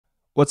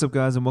What's up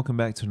guys, and welcome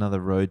back to another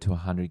Road to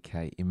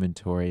 100k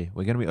inventory.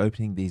 We're going to be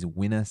opening these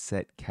winner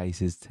set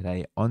cases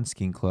today on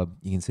Skin Club.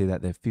 You can see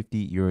that they're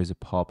 50 euros a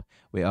pop.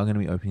 We are going to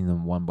be opening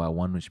them one by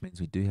one, which means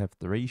we do have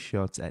 3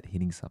 shots at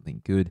hitting something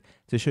good.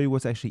 To show you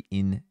what's actually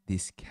in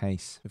this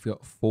case, we've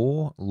got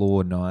 4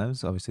 law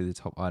knives, obviously the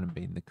top item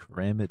being the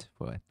karambit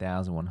for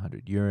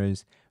 1,100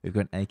 euros. We've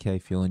got an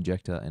AK fuel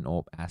injector, an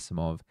AWP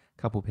Asimov,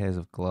 a couple pairs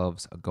of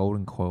gloves, a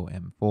golden coil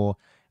M4,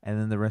 and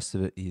then the rest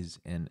of it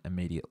is an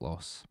immediate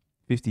loss.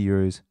 50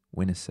 euros,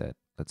 winner set.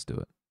 Let's do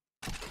it.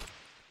 I'm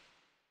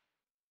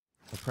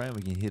praying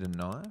we can hit a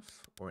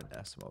knife or an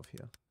Asimov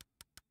here.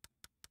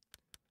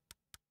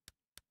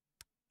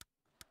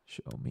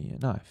 Show me a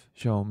knife.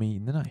 Show me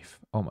the knife.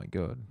 Oh my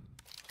god.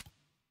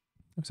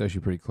 I was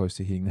actually pretty close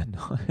to hitting that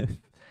knife.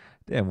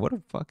 Damn, what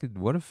a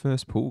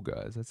first pull,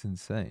 guys. That's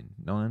insane.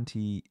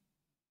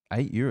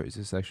 98 euros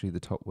is actually the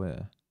top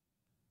wear.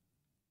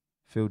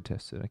 Field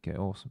tested. Okay,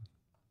 awesome.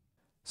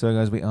 So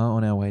guys, we are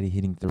on our way to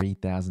hitting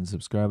 3,000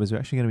 subscribers. We're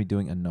actually going to be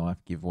doing a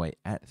knife giveaway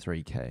at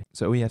 3k.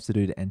 So all you have to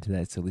do to enter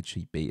that is to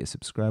literally be a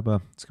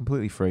subscriber. It's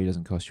completely free,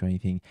 doesn't cost you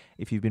anything.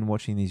 If you've been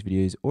watching these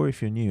videos or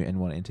if you're new and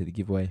want to enter the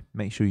giveaway,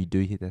 make sure you do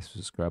hit that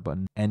subscribe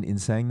button. And in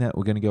saying that,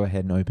 we're going to go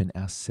ahead and open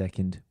our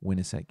second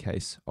winner set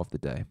case of the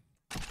day.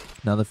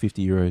 Another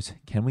 50 euros.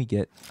 Can we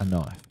get a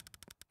knife?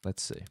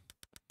 Let's see.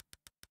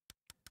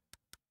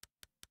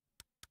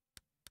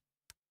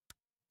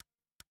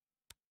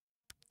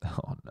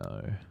 Oh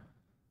no.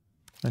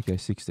 Okay,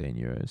 16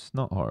 euros.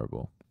 Not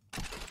horrible.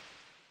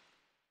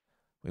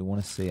 We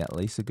want to see at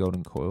least a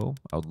golden coil.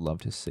 I would love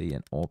to see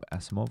an AWP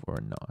Asimov or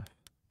a knife.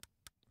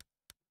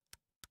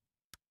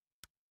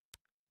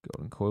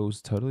 Golden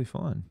coil's totally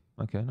fine.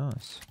 Okay,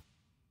 nice.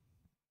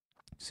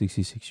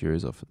 66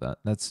 euros off of that.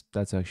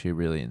 That's actually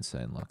really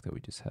insane luck that we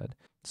just had.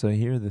 So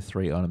here are the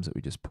 3 items that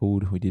we just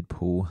pulled. We did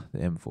pull the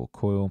M4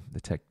 coil, the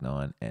Tech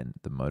 9, and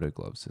the moto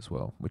gloves as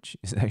well, which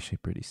is actually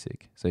pretty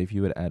sick. So if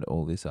you were to add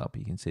all this up,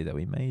 you can see that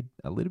we made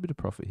a little bit of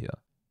profit here.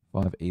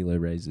 5 elo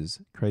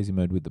raises, crazy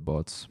mode with the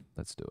bots.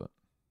 Let's do it.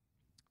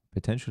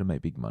 Potential to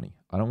make big money.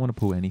 I don't want to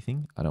pull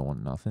anything. I don't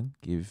want nothing.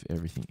 Give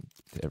everything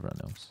to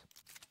everyone else.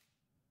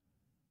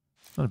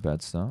 Not a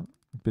bad start.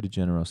 A bit of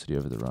generosity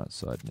over the right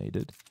side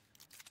needed.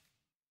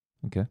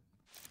 Okay.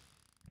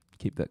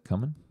 Keep that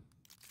coming.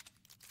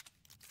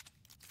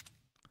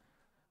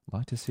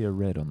 Like to see a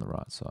red on the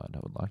right side. I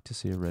would like to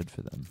see a red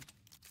for them.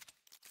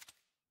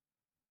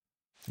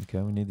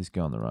 Okay, we need this guy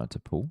on the right to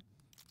pull.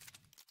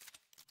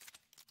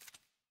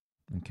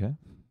 Okay.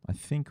 I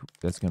think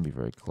that's going to be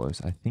very close.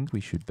 I think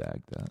we should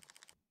bag that.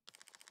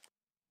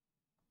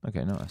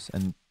 Okay, nice.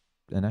 And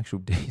an actual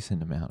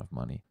decent amount of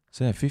money.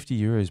 So yeah, 50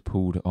 euros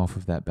pulled off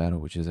of that battle,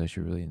 which is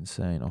actually really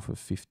insane, off of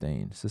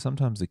 15. So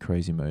sometimes the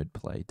crazy mode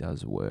play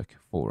does work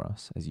for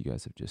us, as you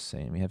guys have just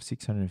seen. We have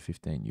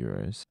 615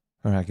 euros.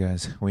 All right,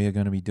 guys, we are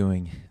going to be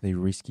doing the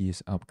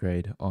riskiest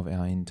upgrade of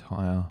our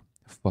entire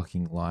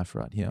fucking life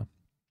right here.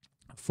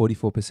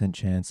 44%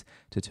 chance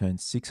to turn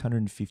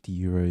 650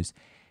 euros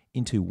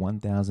into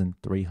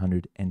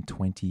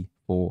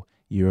 1,324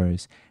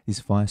 euros. This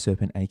Fire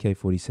Serpent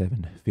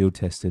AK-47 field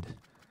tested.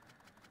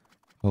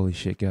 Holy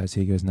shit, guys,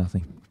 here goes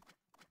nothing.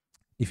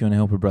 If you want to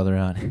help a brother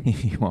out,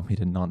 if you want me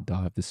to not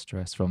die of the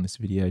stress from this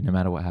video, no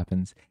matter what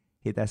happens,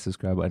 hit that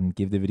subscribe button,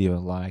 give the video a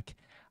like.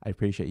 I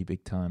appreciate you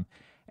big time.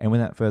 And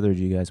without further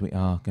ado, guys, we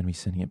are going to be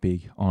sending it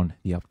big on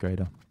the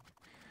upgrader.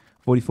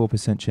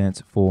 44%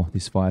 chance for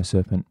this Fire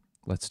Serpent.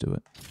 Let's do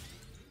it.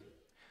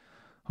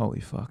 Holy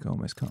fuck, I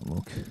almost can't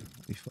look.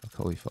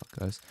 Holy fuck,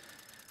 guys.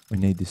 We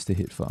need this to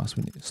hit fast.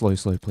 We need it. Slow,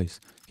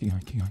 please. Keep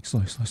going,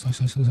 slow.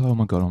 Oh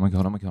my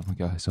god,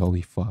 guys.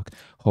 Holy fuck,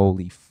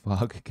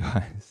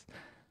 guys.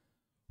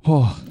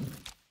 Oh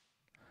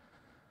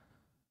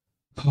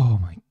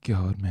my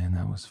god, man,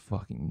 that was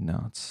fucking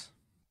nuts.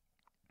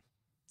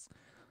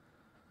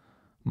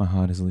 My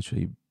heart is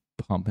literally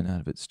pumping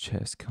out of its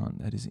chest, cunt.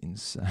 That is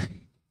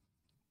insane.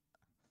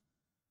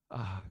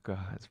 Ah,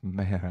 guys,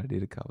 man, I need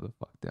to cover the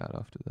fuck out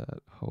after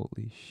that.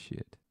 Holy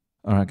shit.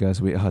 All right,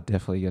 guys, we are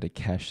definitely going to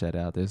cash that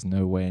out. There's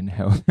no way in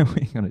hell that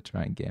we're going to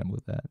try and gamble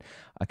with that.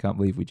 I can't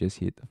believe we just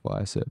hit the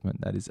Fire Serpent.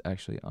 That is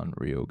actually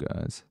unreal,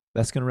 guys.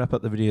 That's going to wrap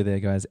up the video there,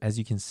 guys. As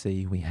you can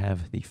see, we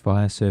have the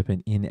Fire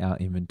Serpent in our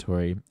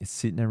inventory. It's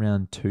sitting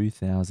around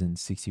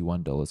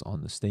 $2,061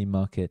 on the Steam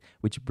market,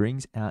 which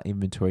brings our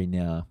inventory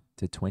now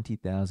to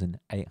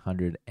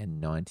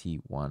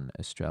 20,891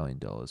 Australian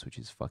dollars, which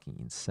is fucking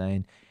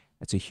insane.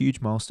 It's a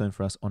huge milestone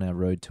for us on our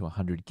road to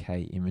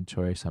 100k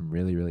inventory, so I'm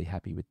really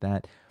happy with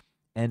that.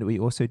 And we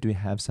also do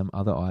have some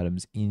other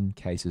items in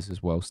cases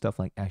as well, stuff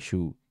like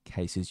actual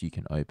cases you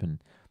can open.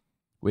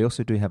 We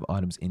also do have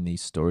items in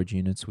these storage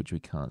units, which we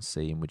can't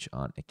see and which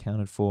aren't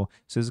accounted for.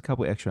 So there's a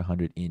couple extra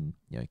 100 in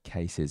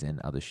cases and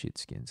other shit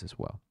skins as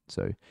well.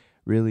 So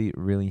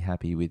really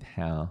happy with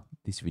how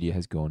this video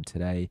has gone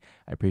today.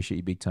 I appreciate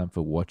you big time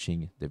for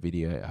watching the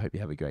video. I hope you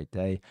have a great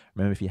day.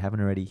 Remember, if you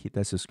haven't already, hit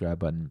that subscribe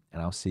button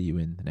and I'll see you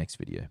in the next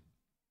video.